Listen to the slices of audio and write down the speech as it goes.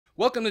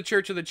Welcome to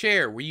Church of the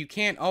Chair, where you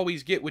can't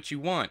always get what you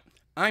want.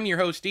 I'm your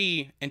host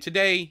E, and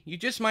today you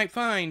just might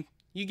find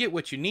you get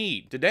what you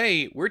need.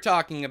 Today we're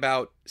talking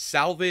about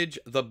Salvage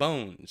the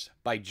Bones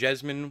by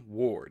Jesmyn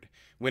Ward,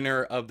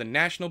 winner of the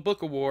National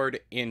Book Award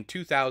in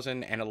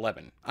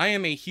 2011. I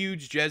am a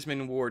huge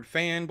Jesmyn Ward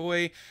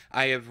fanboy.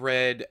 I have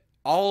read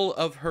all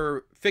of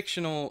her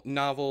fictional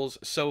novels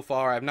so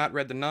far. I've not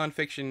read the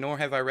nonfiction, nor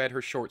have I read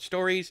her short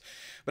stories,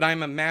 but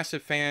I'm a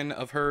massive fan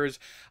of hers.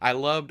 I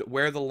loved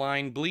Where the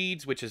Line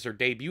Bleeds, which is her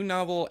debut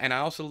novel, and I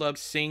also loved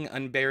Sing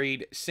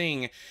Unburied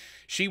Sing.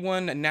 She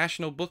won a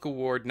National Book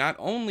Award not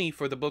only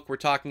for the book we're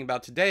talking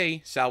about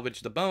today, Salvage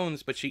the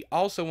Bones, but she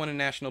also won a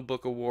National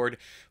Book Award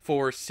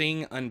for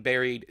Sing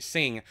Unburied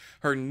Sing.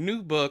 Her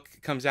new book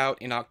comes out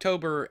in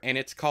October, and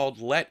it's called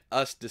Let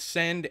Us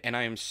Descend, and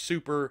I am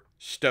super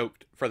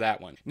stoked for that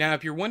one. Now,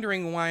 if you're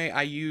wondering why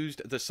I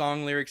used the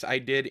song lyrics I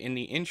did in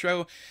the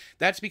intro,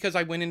 that's because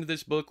I went into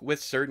this book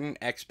with certain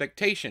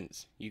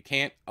expectations. You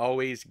can't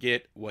always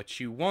get what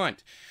you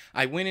want.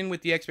 I went in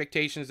with the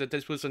expectations that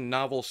this was a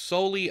novel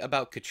solely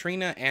about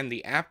Katrina and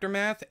the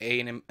aftermath,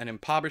 an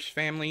impoverished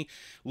family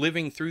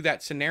living through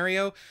that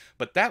scenario,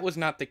 but that was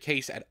not the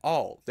case at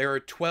all. There are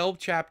 12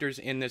 chapters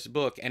in this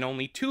book, and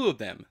only 2 of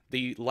them,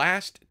 the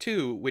last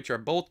 2, which are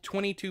both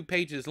 22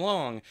 pages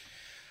long,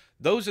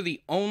 those are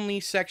the only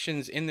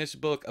sections in this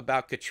book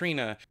about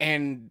Katrina,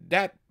 and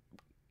that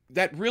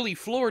really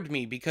floored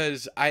me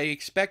because I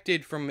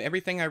expected, from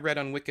everything I read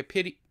on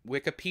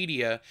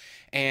Wikipedia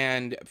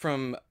and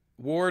from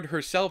Ward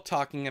herself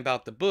talking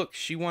about the book,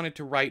 she wanted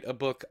to write a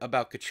book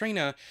about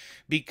Katrina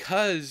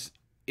because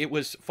it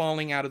was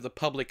falling out of the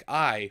public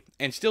eye.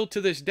 And still to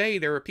this day,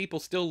 there are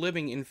people still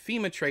living in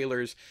FEMA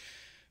trailers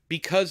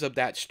because of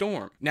that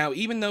storm. Now,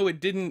 even though it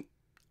didn't,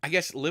 I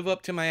guess, live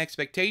up to my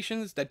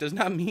expectations, that does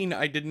not mean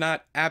I did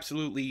not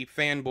absolutely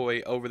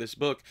fanboy over this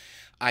book.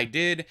 I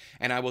did,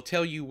 and I will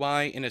tell you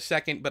why in a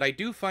second, but I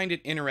do find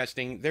it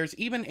interesting. There's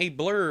even a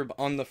blurb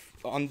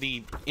on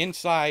the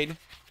inside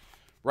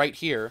right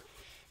here,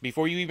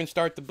 before you even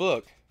start the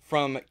book,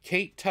 from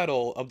Kate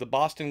Tuttle of the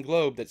Boston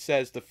Globe that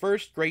says, "The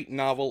first great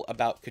novel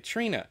about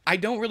Katrina." I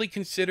don't really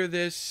consider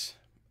this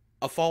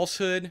a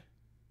falsehood.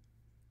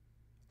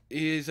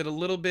 Is it a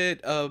little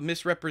bit of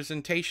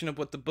misrepresentation of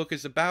what the book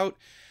is about?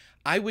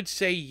 I would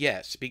say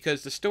yes,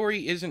 because the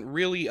story isn't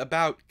really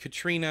about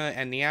Katrina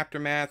and the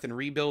aftermath and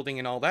rebuilding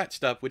and all that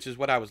stuff, which is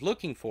what I was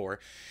looking for.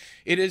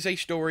 It is a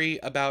story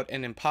about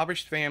an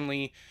impoverished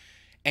family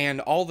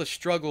and all the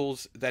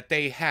struggles that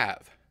they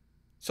have.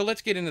 So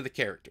let's get into the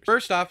characters.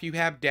 First off, you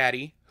have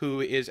Daddy,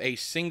 who is a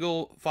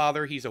single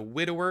father. He's a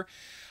widower.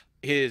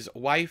 His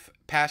wife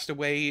passed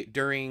away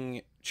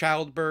during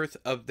childbirth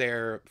of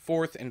their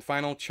 4th and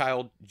final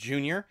child,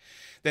 Junior.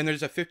 Then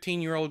there's a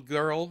 15-year-old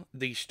girl.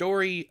 The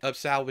story of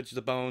Salvage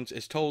the Bones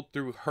is told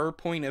through her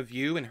point of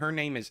view, and her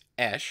name is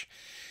Esh.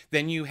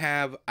 Then you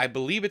have, I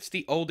believe it's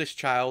the oldest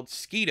child,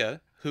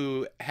 Skeeta,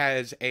 who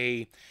has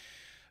a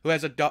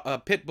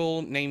pit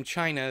bull named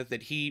China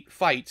that he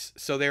fights.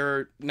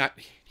 So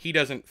he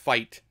doesn't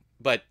fight,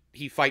 but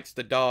he fights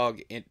the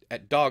dog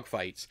at dog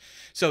fights.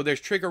 So there's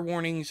trigger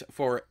warnings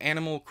for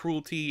animal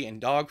cruelty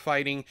and dog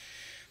fighting.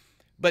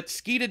 But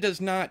Skeeta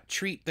does not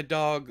treat the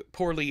dog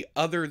poorly,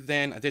 other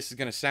than, this is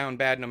going to sound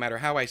bad no matter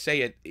how I say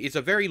it, it's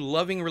a very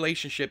loving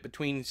relationship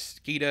between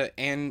Skeeta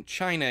and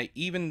China,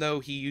 even though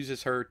he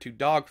uses her to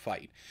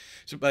dogfight.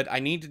 But I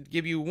need to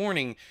give you a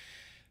warning.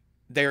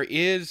 There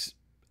is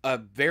a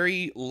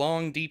very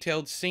long,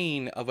 detailed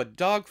scene of a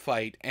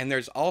dogfight, and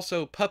there's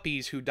also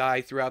puppies who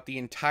die throughout the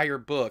entire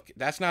book.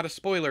 That's not a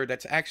spoiler.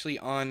 That's actually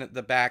on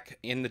the back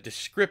in the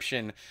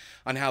description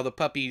on how the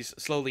puppies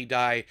slowly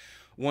die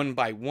one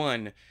by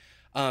one.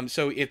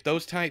 So if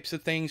those types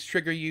of things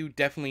trigger you,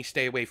 definitely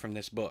stay away from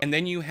this book. And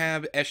then you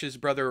have Esh's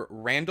brother,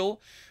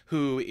 Randall,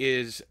 who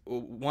is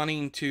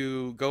wanting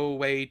to go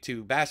away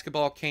to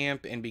basketball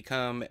camp and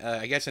become,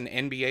 I guess, an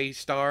NBA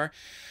star.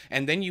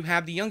 And then you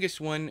have the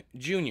youngest one,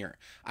 Junior.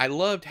 I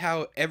loved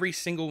how every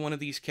single one of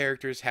these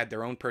characters had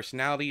their own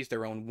personalities,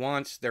 their own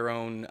wants, their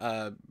own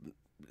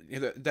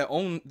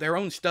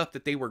stuff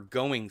that they were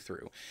going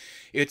through.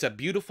 It's a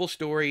beautiful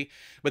story,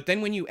 but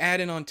then when you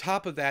add in on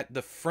top of that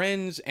the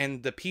friends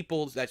and the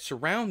people that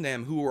surround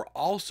them, who are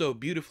also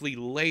beautifully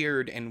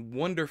layered and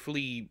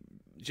wonderfully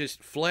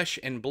just flesh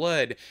and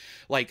blood,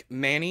 like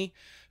Manny,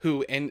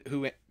 who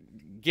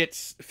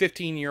gets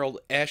 15-year-old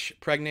Esh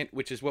pregnant,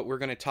 which is what we're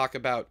going to talk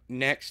about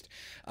next.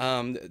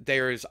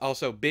 There's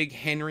also Big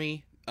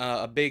Henry,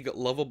 a big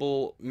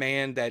lovable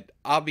man that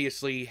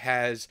obviously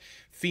has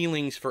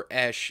feelings for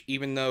Esh,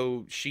 even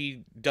though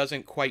she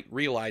doesn't quite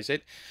realize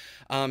it.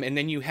 And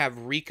then you have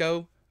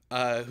Rico,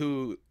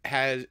 who's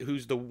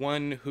the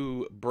one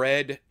who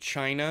bred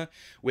China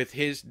with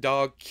his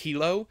dog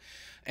Kilo,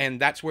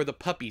 and that's where the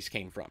puppies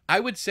came from. I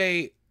would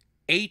say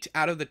 8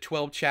 out of the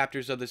 12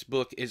 chapters of this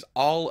book is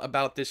all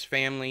about this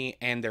family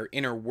and their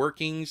inner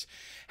workings,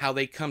 how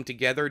they come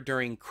together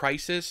during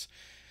crises,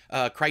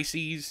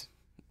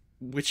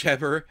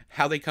 whichever,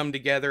 how they come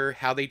together,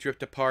 how they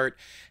drift apart,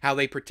 how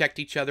they protect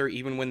each other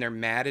even when they're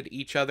mad at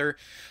each other.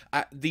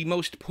 The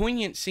most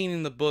poignant scene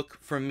in the book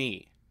for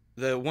me,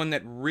 the one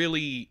that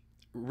really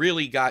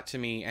got to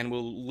me and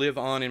will live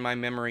on in my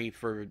memory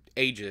for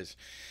ages,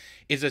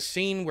 is a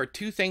scene where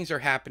two things are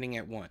happening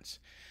at once.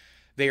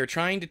 They are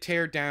trying to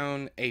tear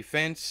down a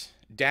fence.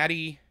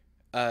 Daddy,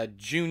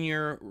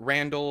 Junior,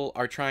 Randall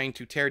are trying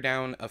to tear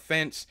down a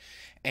fence,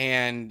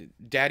 and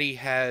Daddy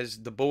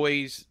has the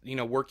boys,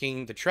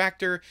 working the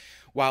tractor,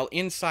 while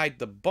inside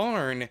the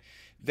barn,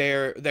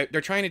 they're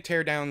trying to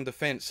tear down the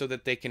fence so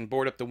that they can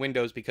board up the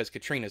windows because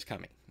Katrina's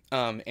coming.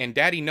 And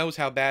Daddy knows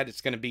how bad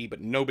it's going to be, but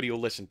nobody will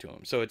listen to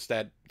him. So it's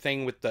that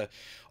thing with the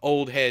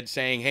old head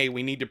saying, hey,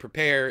 we need to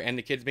prepare, and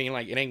the kids being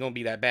like, it ain't going to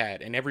be that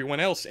bad. And everyone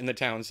else in the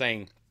town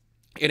saying,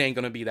 it ain't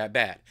going to be that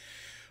bad.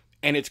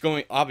 And it's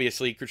going,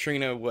 obviously,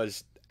 Katrina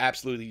was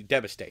absolutely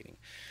devastating.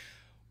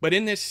 But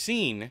in this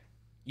scene,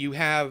 you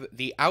have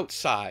the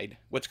outside,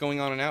 what's going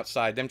on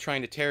outside, them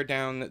trying to tear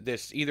down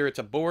this, either it's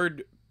a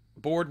board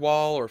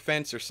wall or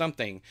fence or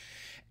something,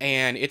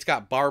 and it's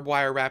got barbed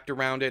wire wrapped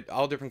around it,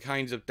 all different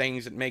kinds of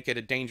things that make it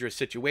a dangerous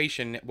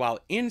situation, while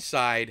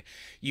inside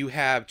you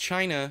have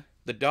China,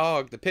 the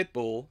dog, the pit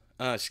bull,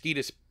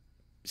 Skeeta's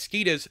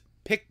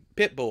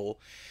pit bull,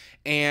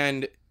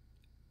 and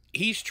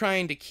he's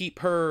trying to keep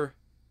her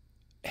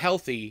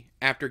healthy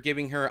after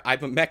giving her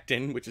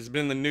ivermectin, which has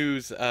been in the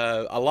news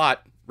a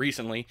lot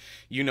recently.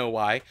 You know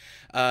why.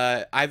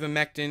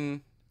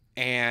 Ivermectin,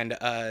 and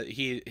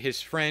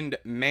his friend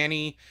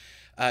Manny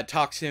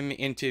talks him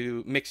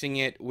into mixing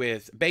it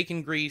with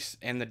bacon grease,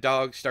 and the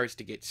dog starts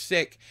to get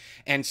sick,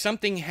 and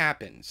something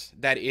happens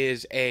that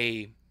is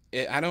I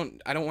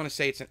don't want to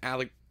say it's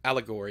an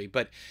allegory,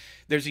 but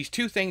there's these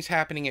two things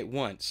happening at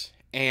once.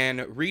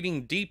 And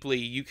reading deeply,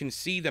 you can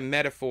see the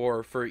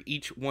metaphor for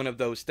each one of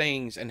those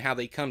things and how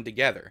they come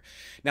together.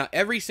 Now,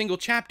 every single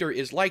chapter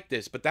is like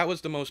this, but that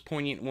was the most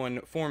poignant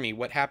one for me.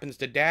 What happens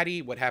to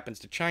Daddy, what happens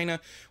to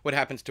China, what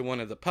happens to one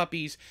of the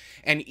puppies,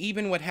 and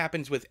even what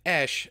happens with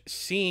Esh,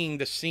 seeing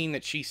the scene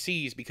that she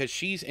sees because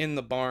she's in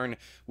the barn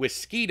with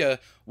Skeeta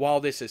while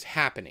this is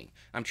happening.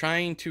 I'm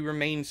trying to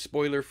remain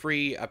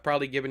spoiler-free. I've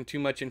probably given too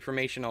much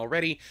information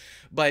already,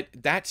 but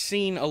that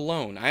scene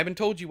alone, I haven't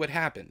told you what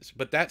happens,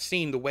 but that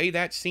scene, the way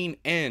that scene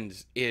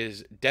ends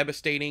is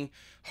devastating,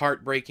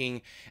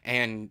 heartbreaking,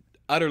 and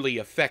utterly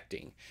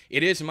affecting.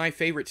 It is my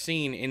favorite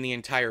scene in the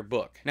entire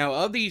book. Now,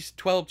 of these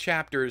 12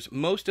 chapters,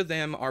 most of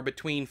them are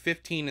between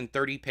 15 and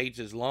 30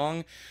 pages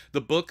long.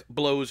 The book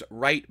blows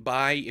right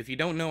by. If you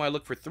don't know, I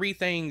look for 3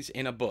 things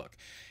in a book.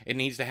 It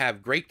needs to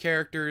have great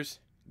characters,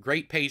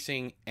 great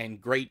pacing,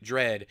 and great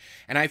dread.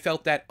 And I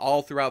felt that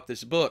all throughout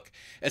this book,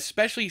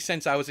 especially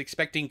since I was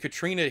expecting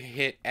Katrina to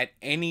hit at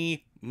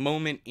any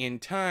moment in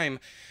time.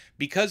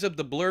 Because of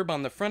the blurb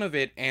on the front of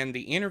it and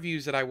the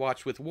interviews that I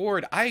watched with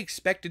Ward, I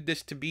expected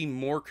this to be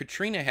more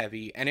Katrina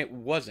heavy, and it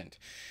wasn't.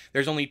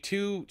 There's only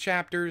 2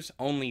 chapters,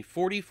 only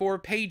 44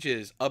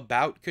 pages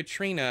about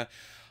Katrina.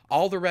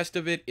 All the rest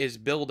of it is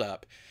build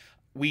up.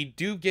 We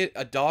do get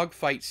a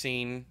dogfight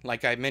scene,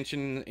 like I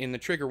mentioned in the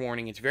trigger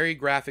warning. It's very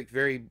graphic,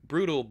 very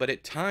brutal, but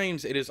at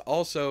times it is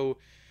also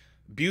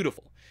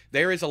beautiful.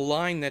 There is a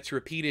line that's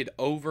repeated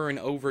over and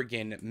over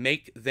again,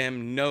 make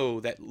them know,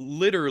 that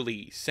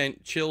literally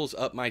sent chills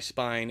up my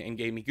spine and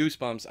gave me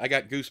goosebumps. I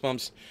got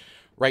goosebumps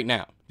right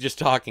now, just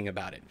talking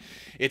about it.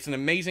 It's an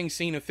amazing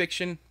scene of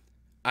fiction.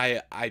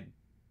 I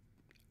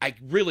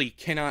really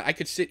cannot, I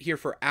could sit here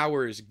for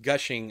hours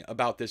gushing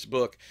about this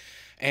book.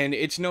 And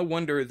it's no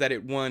wonder that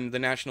it won the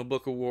National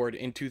Book Award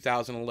in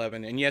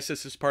 2011. And yes,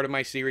 this is part of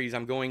my series.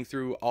 I'm going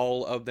through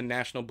all of the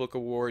National Book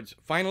Awards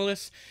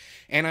finalists,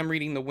 and I'm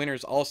reading the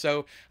winners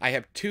also. I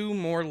have 2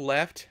 more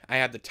left. I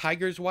have The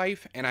Tiger's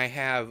Wife, and I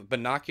have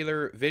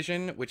Binocular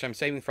Vision, which I'm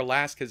saving for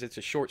last because it's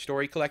a short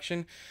story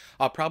collection.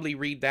 I'll probably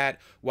read that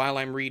while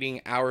I'm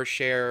reading Our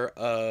Share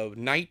of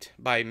Night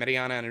by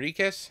Mariana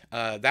Enriquez.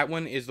 That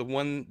one is the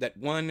one that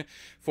won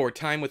for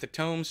Time with a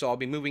Tome, so I'll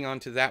be moving on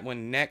to that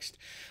one next.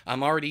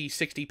 I'm already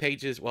 60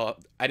 pages, well,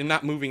 I'm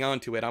not moving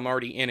on to it, I'm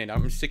already in it.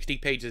 I'm 60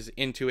 pages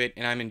into it,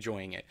 and I'm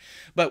enjoying it.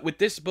 But with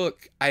this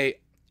book,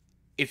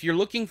 if you're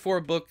looking for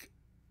a book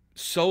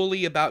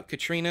solely about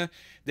Katrina,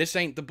 this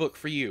ain't the book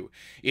for you.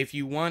 If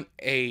you want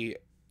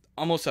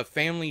almost a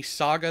family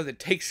saga that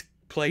takes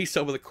place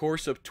over the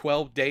course of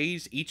 12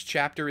 days, each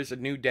chapter is a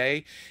new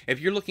day.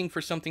 If you're looking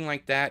for something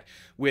like that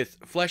with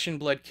flesh and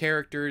blood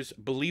characters,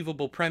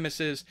 believable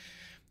premises,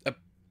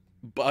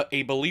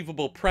 a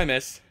believable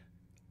premise,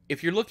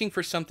 if you're looking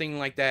for something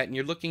like that and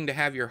you're looking to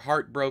have your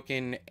heart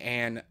broken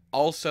and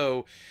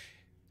also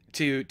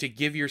to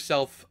give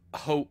yourself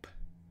hope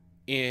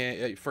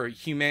for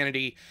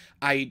humanity,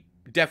 I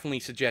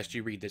definitely suggest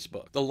you read this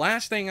book. The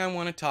last thing I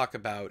want to talk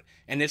about,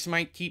 and this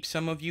might keep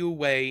some of you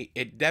away,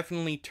 it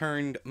definitely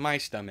turned my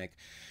stomach,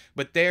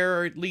 but there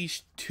are at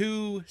least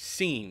two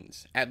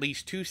scenes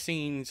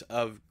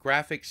of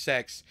graphic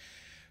sex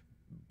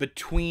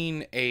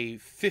between a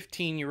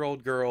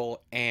 15-year-old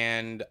girl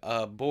and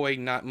a boy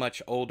not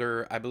much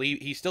older. I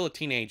believe he's still a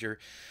teenager.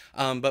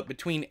 But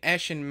between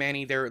Esh and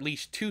Manny, there are at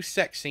least 2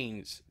 sex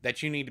scenes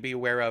that you need to be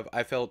aware of.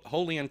 I felt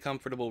wholly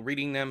uncomfortable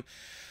reading them.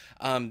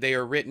 They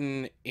are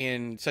written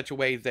in such a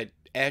way that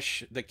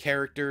Esh, the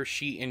character,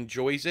 she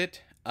enjoys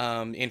it.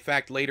 In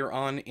fact, later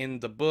on in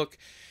the book,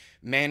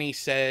 Manny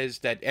says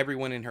that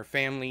everyone in her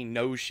family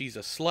knows she's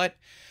a slut.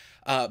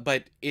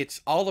 But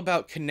it's all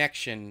about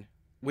connection,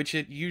 which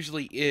it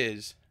usually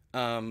is.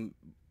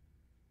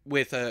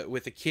 With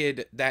a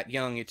kid that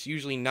young, it's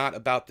usually not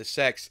about the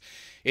sex.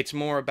 It's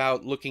more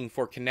about looking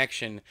for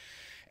connection.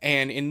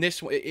 And in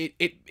this,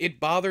 it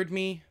bothered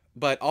me.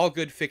 But all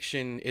good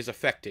fiction is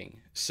affecting.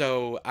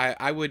 So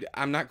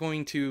I'm not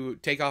going to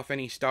take off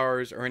any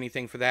stars or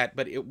anything for that,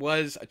 but it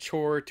was a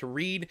chore to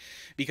read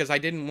because I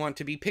didn't want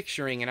to be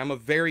picturing, and I'm a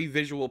very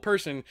visual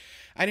person,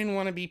 I didn't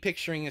want to be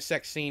picturing a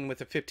sex scene with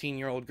a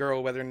 15-year-old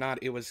girl, whether or not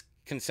it was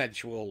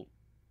consensual.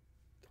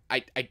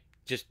 I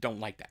just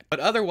don't like that. But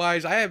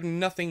otherwise, I have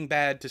nothing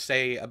bad to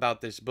say about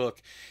this book.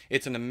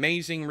 It's an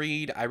amazing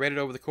read. I read it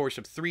over the course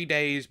of 3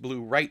 days,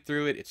 blew right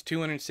through it. It's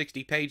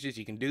 260 pages.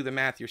 You can do the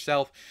math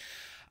yourself.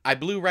 I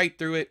blew right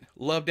through it,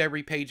 loved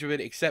every page of it,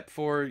 except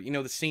for,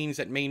 the scenes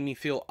that made me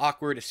feel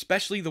awkward,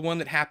 especially the one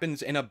that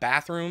happens in a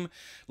bathroom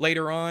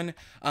later on.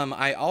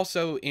 I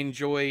also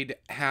enjoyed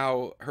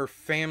how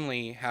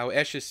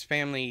Esh's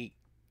family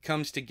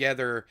comes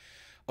together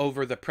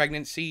over the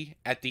pregnancy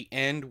at the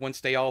end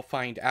once they all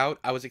find out.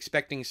 I was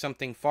expecting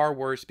something far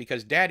worse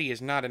because Daddy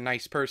is not a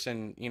nice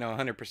person,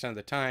 100% of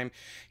the time.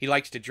 He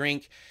likes to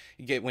drink.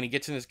 When he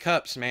gets in his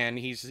cups, man,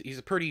 he's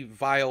a pretty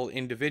vile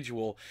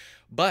individual.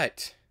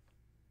 But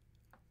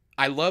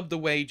I love the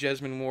way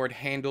Jesmyn Ward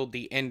handled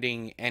the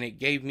ending, and it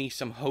gave me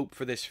some hope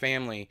for this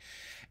family.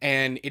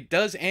 And it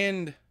does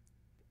end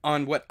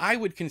on what I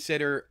would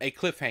consider a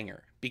cliffhanger,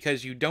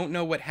 because you don't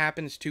know what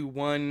happens to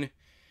one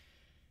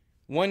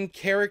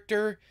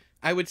character,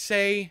 I would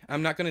say.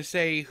 I'm not going to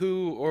say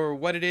who or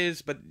what it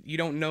is, but you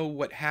don't know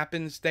what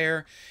happens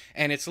there,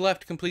 and it's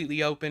left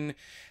completely open.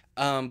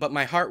 But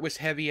my heart was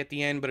heavy at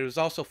the end, but it was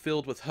also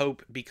filled with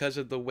hope because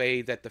of the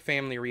way that the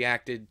family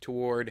reacted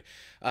toward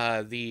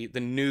the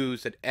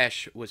news that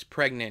Esh was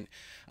pregnant.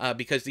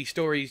 Because these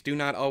stories do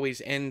not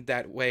always end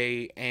that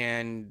way,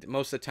 and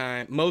most of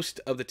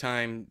the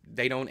time,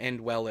 they don't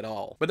end well at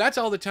all. But that's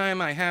all the time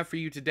I have for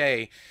you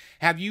today.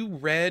 Have you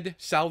read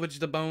Salvage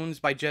the Bones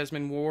by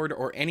Jesmyn Ward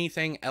or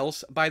anything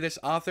else by this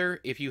author?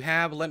 If you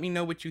have, let me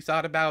know what you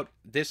thought about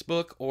this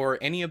book or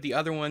any of the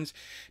other ones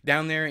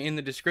down there in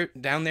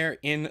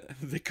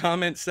the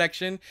comments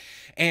section.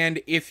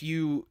 And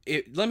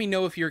let me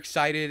know if you're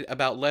excited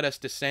about Let Us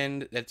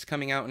Descend that's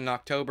coming out in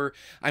October.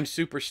 I'm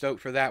super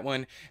stoked for that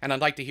one, and I'd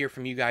like to hear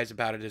from you guys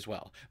about it as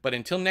well. But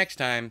until next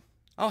time,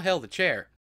 I'll hell the chair.